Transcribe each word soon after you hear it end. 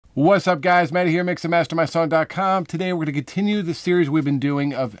What's up, guys? Matty here, mixandmastermysong.com. Today we're going to continue the series we've been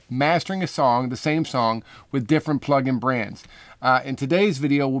doing of mastering a song, the same song, with different plugin brands. In today's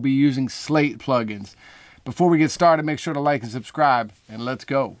video, we'll be using Slate Plugins. Before we get started, make sure to like and subscribe, and let's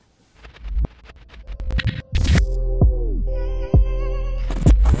go.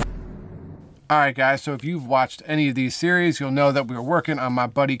 Alright guys, so if you've watched any of these series, you'll know that we were working on my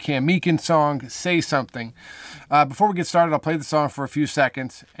buddy Meekins' song, Say Something. Before we get started, I'll play the song for a few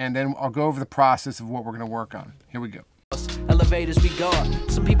seconds, and then I'll go over the process of what we're going to work on. Here we go. Elevators we go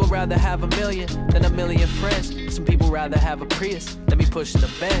up. Some people rather have a million than a million friends. Some people rather have a Prius than me pushing the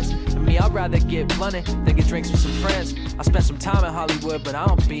Benz. And me, I'd rather get blunted than get drinks with some friends. I spent some time in Hollywood, but I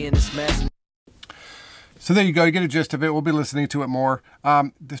don't be in this mess. So there you go, you get a gist of it. We'll be listening to it more.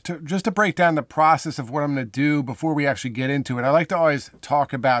 Just to break down the process of what I'm going to do before we actually get into it, I like to always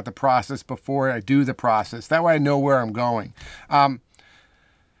talk about the process before I do the process. That way I know where I'm going.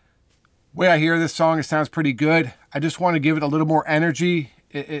 Way I hear this song, it sounds pretty good. I just want to give it a little more energy.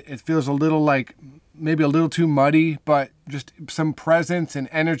 It feels a little like, maybe a little too muddy, but just some presence and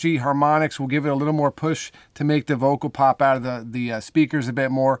energy, harmonics will give it a little more push to make the vocal pop out of the speakers a bit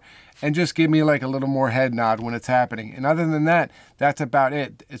more, and just give me like a little more head nod when it's happening. And other than that, that's about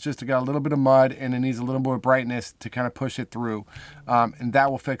it. It's just got a little bit of mud and it needs a little more brightness to kind of push it through, and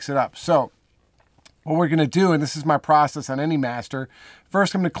that will fix it up. So what we're going to do, and this is my process on any master,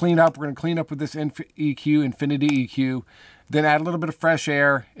 first I'm going to clean up. We're going to clean up with this EQ, Infinity EQ, then add a little bit of fresh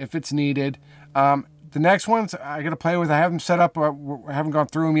air if it's needed. The next ones I got to play with, I haven't set up, I haven't gone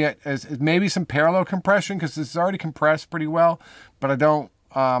through them yet, is maybe some parallel compression, because this is already compressed pretty well, but I don't,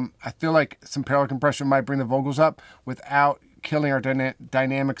 I feel like some parallel compression might bring the vocals up without killing our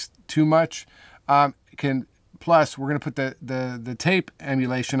dynamics too much. Plus, we're going to put the tape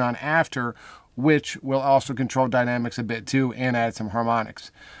emulation on after, which will also control dynamics a bit too, and add some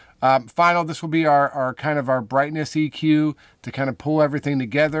harmonics. Final, this will be our kind of our brightness EQ to kind of pull everything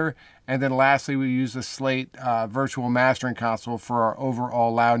together. And then lastly, we use the Slate virtual mastering console for our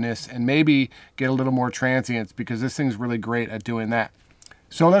overall loudness and maybe get a little more transients, because this thing's really great at doing that.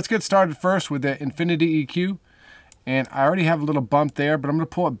 So let's get started first with the Infinity EQ. And I already have a little bump there, but I'm going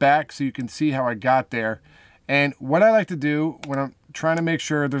to pull it back so you can see how I got there. And what I like to do when I'm trying to make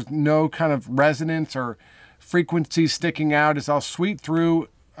sure there's no kind of resonance or frequency sticking out is I'll sweep through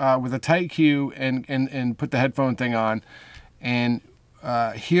with a tight cue and put the headphone thing on, and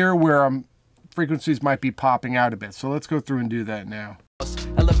here where frequencies might be popping out a bit. So let's go through and do that now.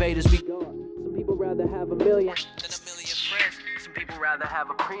 Elevators we go up. Some people rather have a million than a million friends. Some people rather have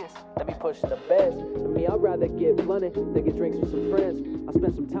a Prius than me pushing the Benz. And me, I'd rather get blunted than get drinks with some friends. I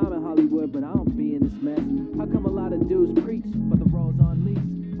spent some time in Hollywood, but I don't be in this mess. How come a lot of dudes preach, but the roll's on lease?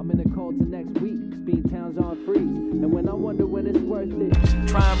 I'm in the cold to next week, speed towns on freeze. And when I wonder when it's worth it,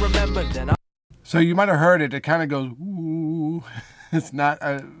 try and remember then. So you might have heard it. It kind of goes, ooh. It's not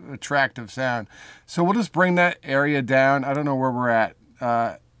an attractive sound. So we'll just bring that area down. I don't know where we're at.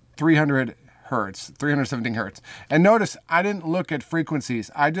 300 hertz, 317 hertz. And notice I didn't look at frequencies.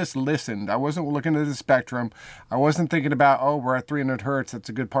 I just listened. I wasn't looking at the spectrum. I wasn't thinking about, oh, we're at 300 hertz. That's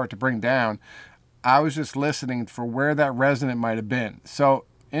a good part to bring down. I was just listening for where that resonant might have been. So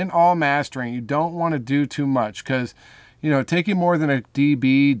in all mastering, you don't want to do too much, because, you know, taking more than a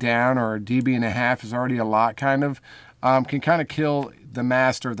dB down or a dB and a half is already a lot, kind of. Can kind of kill the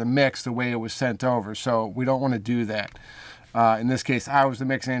master, the mix, the way it was sent over. So we don't want to do that. In this case, I was the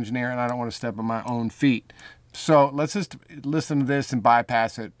mix engineer, and I don't want to step on my own feet. So let's just listen to this and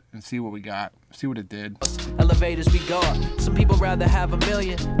bypass it and see what we got. See what it did. Elevators we go up. Some people rather have a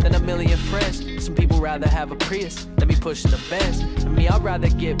million than a million friends. Some people rather have a Prius than me pushing the Benz. And me, I'd rather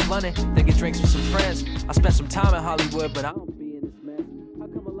get blunted than get drinks with some friends. I spent some time in Hollywood, but I don't be in this mess. How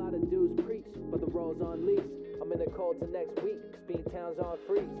come a lot of dudes preach, but the roll's on lease? I'm in the cold to next week, speed towns on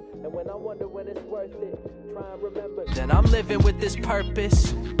freeze. And when I wonder when it's worth it, try and remember then I'm living with this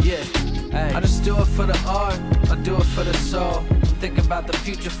purpose. Yeah, hey. I just do it for the art, I do it for the soul. I'm thinking about the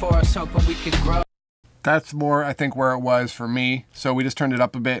future for us, hoping we can grow. That's more, I think, where it was for me. So we just turned it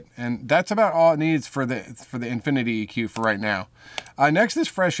up a bit, and that's about all it needs for the Infinity EQ for right now. Next is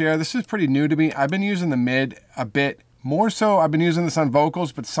fresh air. This is pretty new to me. I've been using the mid a bit. More so, I've been using this on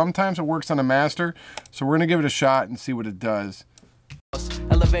vocals, but sometimes it works on a master. So we're going to give it a shot and see what it does.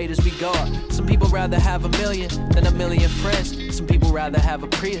 Elevators we go up. Some people rather have a million than a million friends. Some people rather have a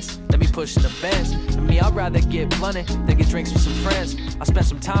Prius than me pushing the Benz. And me, I'd rather get blunted than get drinks with some friends. I spent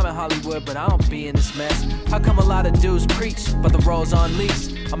some time in Hollywood, but I don't be in this mess. How come a lot of dudes preach, but the roll's on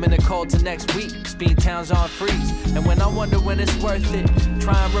lease? I'm in the cold to next week, speed towns on freeze. And when I wonder when it's worth it,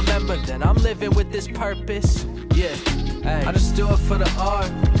 try and remember that I'm living with this purpose. Yeah, hey. I just do it for the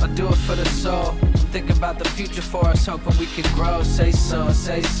art, I do it for the soul. I'm thinking about the future for us, hoping we can grow. Say so,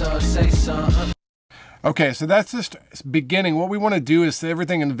 say so, say so. Okay, so that's just beginning. What we want to do is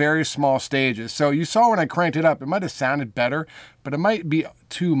everything in very small stages. So you saw when I cranked it up, it might have sounded better, but it might be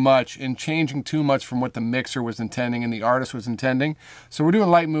too much and changing too much from what the mixer was intending and the artist was intending. So we're doing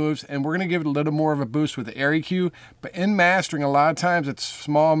light moves, and we're going to give it a little more of a boost with the air EQ. But in mastering, a lot of times it's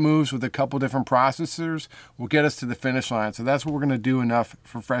small moves with a couple different processors will get us to the finish line. So that's what we're going to do enough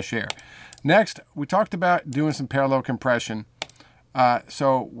for fresh air. Next, we talked about doing some parallel compression.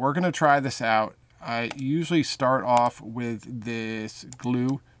 So we're going to try this out. I usually start off with this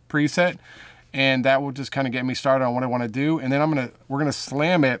glue preset, and that will just kind of get me started on what I want to do. And then we're gonna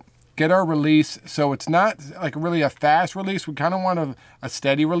slam it, get our release, so it's not like really a fast release. We kind of want a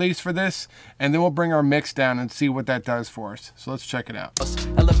steady release for this, and then we'll bring our mix down and see what that does for us. So let's check it out.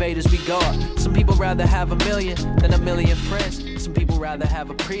 Elevators we go up. Some people rather have a million than a million friends. Some people rather have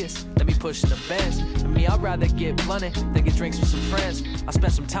a Prius than me pushing the Benz. Me, I'd rather get blunted than get drinks with some friends. I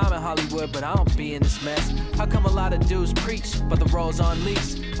spent some time in Hollywood, but I don't be in this mess. How come a lot of dudes preach, but the roll's on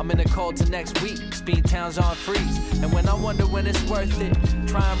lease? I'm in the cold till next week, speed towns on freeze. And when I wonder when it's worth it,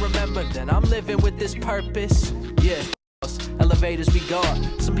 try and remember that I'm living with this purpose. Yeah. Elevators we go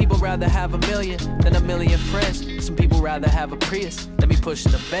up. Some people rather have a million than a million friends. Some people rather have a Prius than me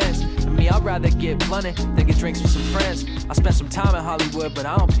pushing the Benz. Me, I'd rather get blunted than get drinks with some friends. I spent some time in Hollywood, but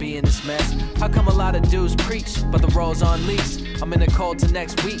I don't be in this mess. How come a lot of dudes preach, but the roll's on lease? I'm in the cold till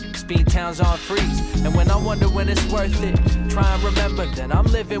next week, speed towns on freeze. And when I wonder when it's worth it, try and remember that I'm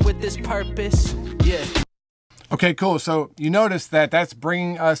living with this purpose. Yeah. Okay, cool. So you notice that that's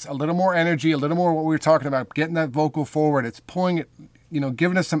bringing us a little more energy, a little more what we were talking about, getting that vocal forward. It's pulling it,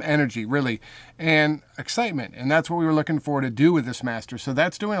 giving us some energy, really, and excitement. And that's what we were looking for to do with this master. So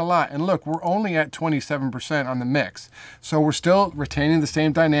that's doing a lot. And look, we're only at 27% on the mix. So we're still retaining the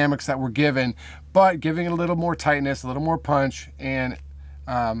same dynamics that we're given, but giving it a little more tightness, a little more punch, and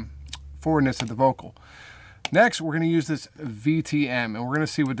forwardness of the vocal. Next, we're going to use this VTM, and we're going to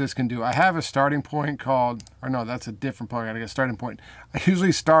see what this can do. I have a starting point called, or no, that's a different point. I got to get a starting point. I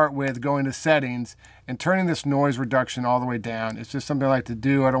usually start with going to settings and turning this noise reduction all the way down. It's just something I like to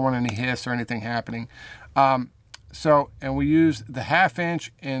do. I don't want any hiss or anything happening. And we use the 1/2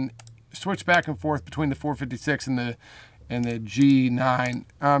 inch and switch back and forth between the 456 and the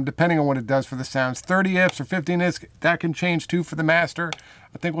G9, depending on what it does for the sounds. 30 IPs or 15 IPs, that can change too for the master.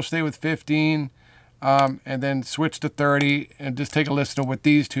 I think we'll stay with 15. And then switch to 30 and just take a listen to what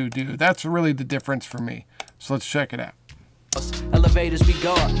these two do. That's really the difference for me. So let's check it out. Elevators we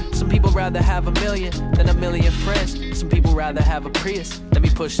go up. Some people rather have a million than a million friends. Some people rather have a Prius than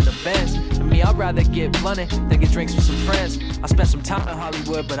me pushing the Benz. Me, I'd rather get blunted than get drinks with some friends. I spent some time in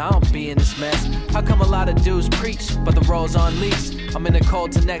Hollywood, but I don't be in this mess. How come a lot of dudes preach, but the roll's on lease? I'm in the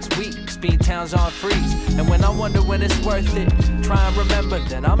cold till next week, speed towns on freeze. And when I wonder when it's worth it, try and remember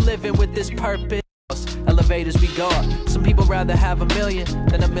that I'm living with this purpose. Elevators we go up. Some people rather have a million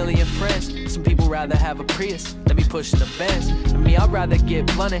than a million friends. Some people rather have a Prius than me pushing the Benz. Me, I'd rather get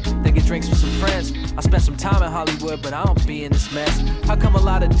blunted than get drinks with some friends. I spent some time in Hollywood, but I don't be in this mess. How come a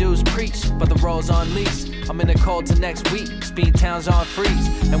lot of dudes preach, but the roll's on lease? I'm in the cold till next week, speed towns on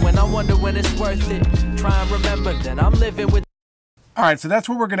freeze. And when I wonder when it's worth it, try and remember that I'm living with. All right, so that's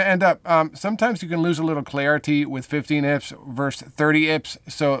where we're going to end up. Sometimes you can lose a little clarity with 15 IPs versus 30 IPs.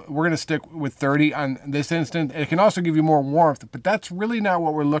 So we're going to stick with 30 on this instant. It can also give you more warmth, but that's really not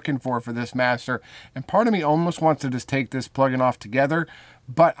what we're looking for this master. And part of me almost wants to just take this plugin off together,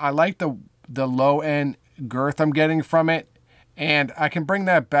 but I like the low end girth I'm getting from it, and I can bring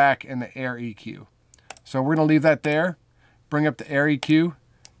that back in the air EQ. So we're going to leave that there, bring up the air EQ,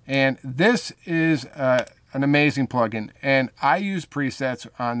 and this is an amazing plugin, and I use presets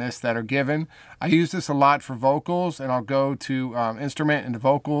on this that are given. I use this a lot for vocals, and I'll go to instrument and the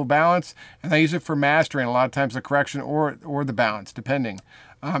vocal balance, and I use it for mastering a lot of times the correction or the balance, depending.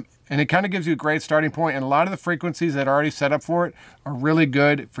 And it kind of gives you a great starting point, and a lot of the frequencies that are already set up for it are really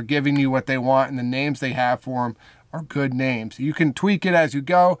good for giving you what they want, and the names they have for them are good names. You can tweak it as you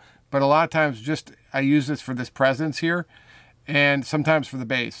go, but a lot of times I use this for this presence here, and sometimes for the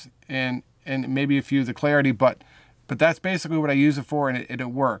bass, and maybe a few of the clarity, but that's basically what I use it for, and it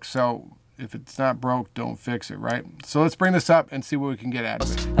works. So if it's not broke, don't fix it, right? So let's bring this up and see what we can get out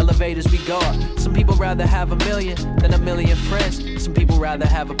of it. Elevators we go up. Some people rather have a million than a million friends. Some people rather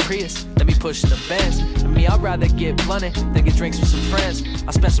have a Prius than me pushing the Benz. Me, I'd rather get blunted than get drinks with some friends.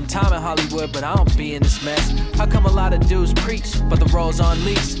 I spent some time in Hollywood, but I don't be in this mess. How come a lot of dudes preach, but the roll's on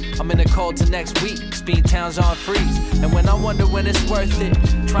lease? I'm in the cold till next week, speed towns on freeze. And when I wonder when it's worth it,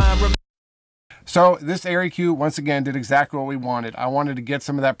 try and remember. So this air EQ, once again, did exactly what we wanted. I wanted to get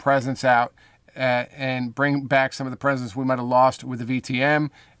some of that presence out and bring back some of the presence we might have lost with the VTM,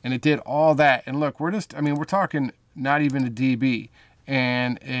 and it did all that. And look, we're talking not even a dB,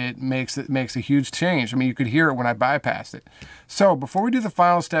 and it makes a huge change. I mean, you could hear it when I bypassed it. So before we do the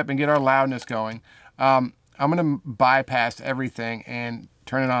final step and get our loudness going, I'm going to bypass everything and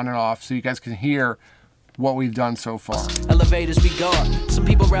turn it on and off so you guys can hear what we've done so far. Elevators we go up. Some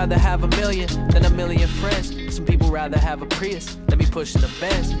people rather have a million than a million friends. Some people rather have a Prius than be pushing the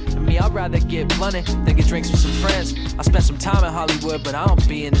Benz. And me, I'd rather get blunted than get drinks with some friends. I spent some time in Hollywood, but I don't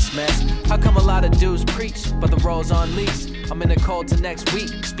be in this mess. How come a lot of dudes preach, but the roll's on lease? I'm in the cold till next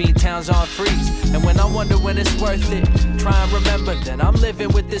week, speed towns on freeze. And when I wonder when it's worth it, try and remember that I'm living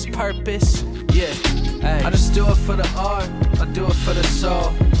with this purpose. Yeah, ay. I just do it for the art, I do it for the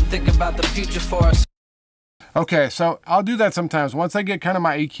soul. Think about the future for us. Okay, so I'll do that sometimes. Once I get kind of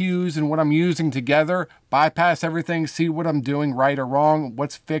my EQs and what I'm using together, bypass everything, see what I'm doing right or wrong,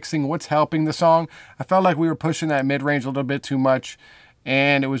 what's fixing, what's helping the song. I felt like we were pushing that mid-range a little bit too much,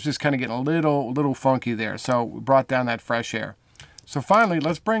 and it was just kind of getting a little funky there. So we brought down that fresh air. So finally,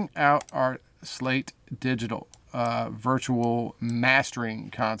 let's bring out our Slate Digital virtual mastering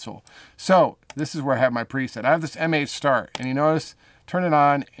console. So this is where I have my preset. I have this M8 start, and you notice, turn it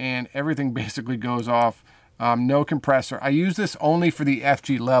on, and everything basically goes off. No compressor. I use this only for the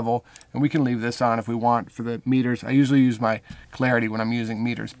FG level, and we can leave this on if we want for the meters. I usually use my clarity when I'm using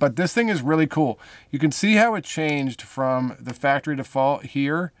meters, but this thing is really cool. You can see how it changed from the factory default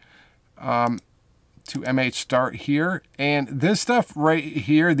here to M8 start here, and this stuff right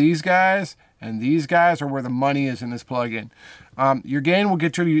here, these guys and these guys are where the money is in this plugin. Your gain will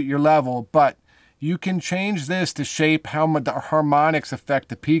get you your level, but you can change this to shape how the harmonics affect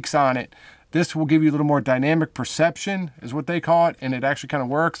the peaks on it. This will give you a little more dynamic perception, is what they call it, and it actually kind of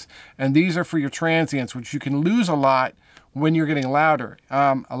works. And these are for your transients, which you can lose a lot when you're getting louder.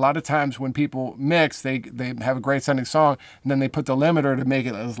 A lot of times when people mix, they have a great sounding song, and then they put the limiter to make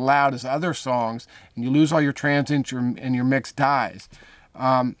it as loud as other songs, and you lose all your transients, and your mix dies.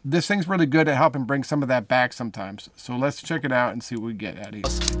 This thing's really good at helping bring some of that back sometimes. So let's check it out and see what we get out of here.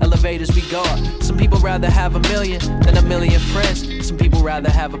 Elevators we go up. Some people rather have a million than a million friends. Some people rather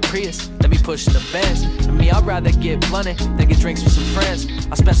have a Prius than be pushing the Benz. And me, I'd rather get blunted than get drinks with some friends.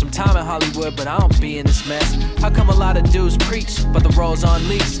 I spent some time in Hollywood, but I don't be in this mess. How come a lot of dudes preach, but the roll's on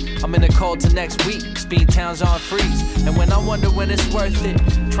lease? I'm in the cold till next week, speed towns on freeze. And when I wonder when it's worth it,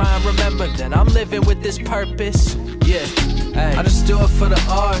 try and remember that I'm living with this purpose. Yeah, ay. I just do it for the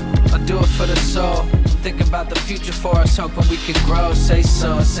art, I do it for the soul. Think about the future for us, hoping we can grow. Say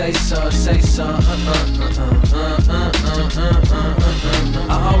so, say so, say so.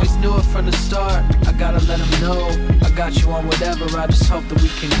 I always knew it from the start, I gotta let them know I got you on whatever, I just hope that we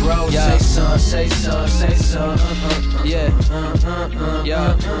can grow. Yeah. Say so, say so, say so. Yeah,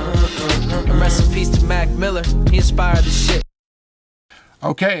 yeah. Rest in peace to Mac Miller, he inspired the shit.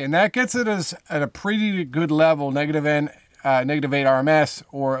 Okay, and that gets it at a pretty good level, negative 8 RMS,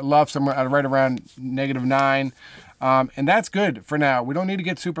 or love somewhere right around -9. And that's good for now. We don't need to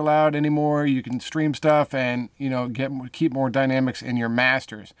get super loud anymore. You can stream stuff and, you know, keep more dynamics in your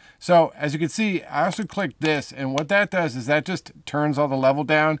masters. So as you can see, I also clicked this, and what that does is that just turns all the level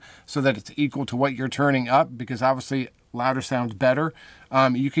down so that it's equal to what you're turning up, because obviously louder sounds better.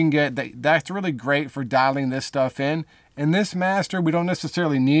 You can get that's really great for dialing this stuff in. In this master, we don't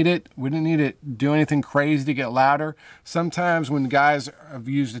necessarily need it. We didn't need to do anything crazy to get louder. Sometimes when guys have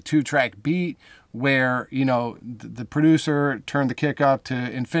used a 2-track beat where, you know, the producer turned the kick up to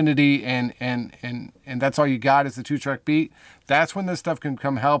infinity and that's all you got is the 2-track beat, that's when this stuff can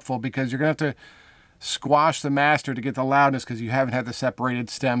become helpful, because you're going to have to squash the master to get the loudness because you haven't had the separated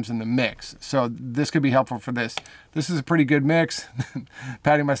stems in the mix. So this could be helpful for this. This is a pretty good mix.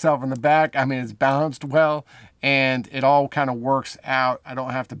 Patting myself on the back. I mean, it's balanced well and it all kind of works out. I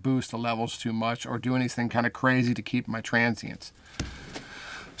don't have to boost the levels too much or do anything kind of crazy to keep my transients.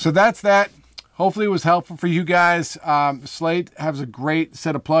 So that's that. Hopefully it was helpful for you guys. Slate has a great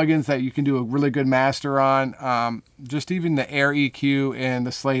set of plugins that you can do a really good master on. Just even the Air EQ and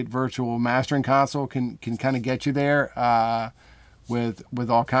the Slate Virtual Mastering Console can kind of get you there with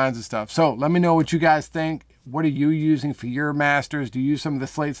all kinds of stuff. So let me know what you guys think. What are you using for your masters? Do you use some of the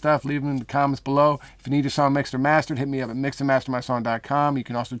Slate stuff? Leave them in the comments below. If you need your song mixed or mastered, hit me up at mixandmastermysong.com. You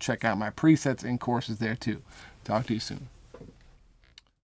can also check out my presets and courses there too. Talk to you soon.